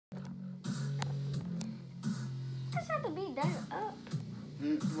be that up.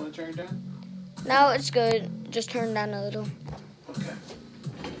 You want to turn it down? No, it's good. Just turn down a little. Okay.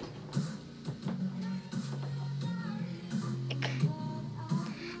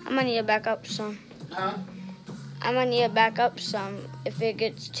 I'm gonna need to back up some. Huh? I'm gonna need to back up some if it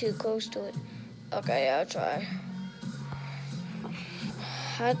gets too close to it. Okay, I'll try.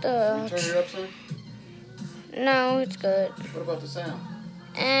 Can you turn it up some? No, it's good. What about the sound?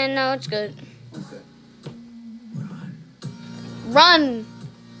 And no, it's good. Okay. Run!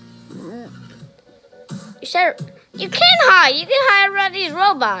 You said you can't hide. You can hide around these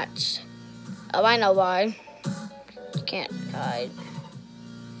robots. Oh, I know why. You can't hide.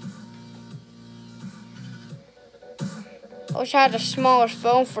 I wish I had a smaller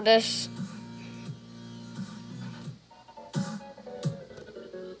phone for this.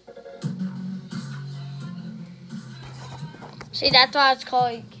 See, that's why it's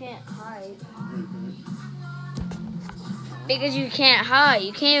called you can't hide. Because you can't hide.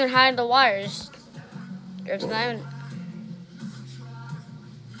 You can't even hide the wires. There's not even...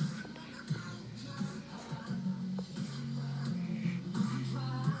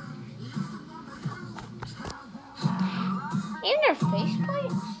 Even their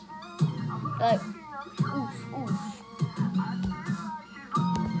faceplates? Like, oof, oof.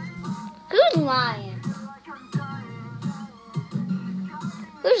 Who's lying?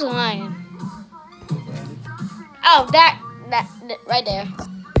 Who's lying? Oh, that right there.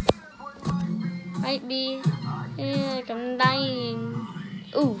 Might be like I'm dying.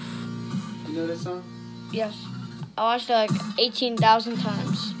 Oof. You know this song? Yes. I watched it like 18,000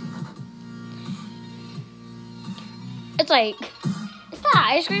 times. It's like, is that an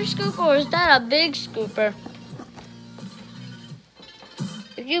ice cream scoop or is that a big scooper?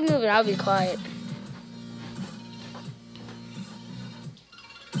 If you move it, I'll be quiet.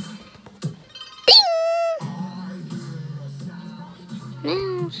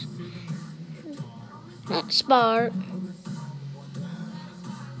 Mouse. Not Spark.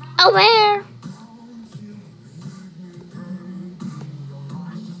 Oh, where?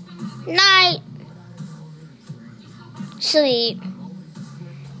 Night. Sleep.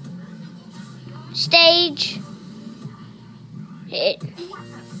 Stage. Hit.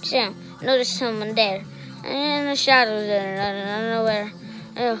 So, notice someone there. And the shadows there. I don't know where.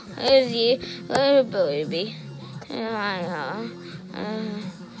 Oh, it's you. Little baby. And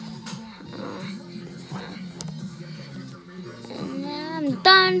I'm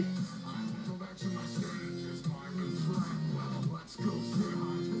done.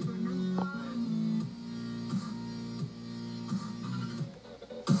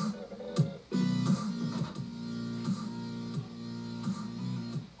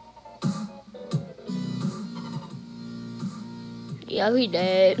 Yeah, he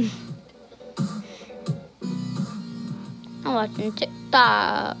did. I'm watching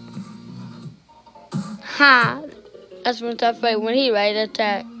TikTok. Ha! That's when tough fight when he ready to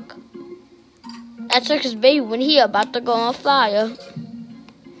attack. That's like his baby when he about to go on fire.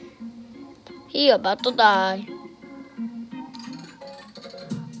 He about to die.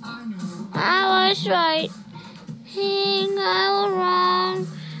 I was right. I was wrong.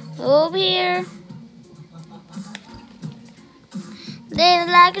 Over here. They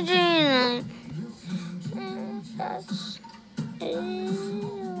like a dream. That's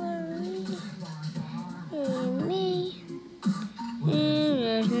me.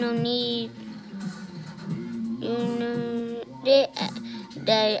 There's no need. You know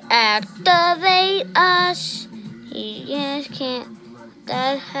they activate us. You just can't.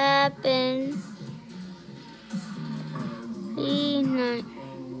 That happen. We not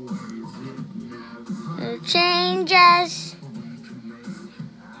changes.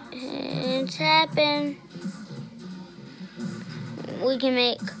 It's happened. We can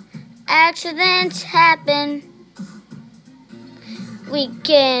make accidents happen. We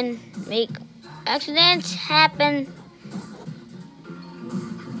can make accidents happen.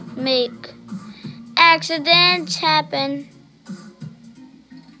 Make accidents happen.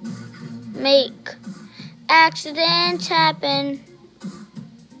 Make accidents happen.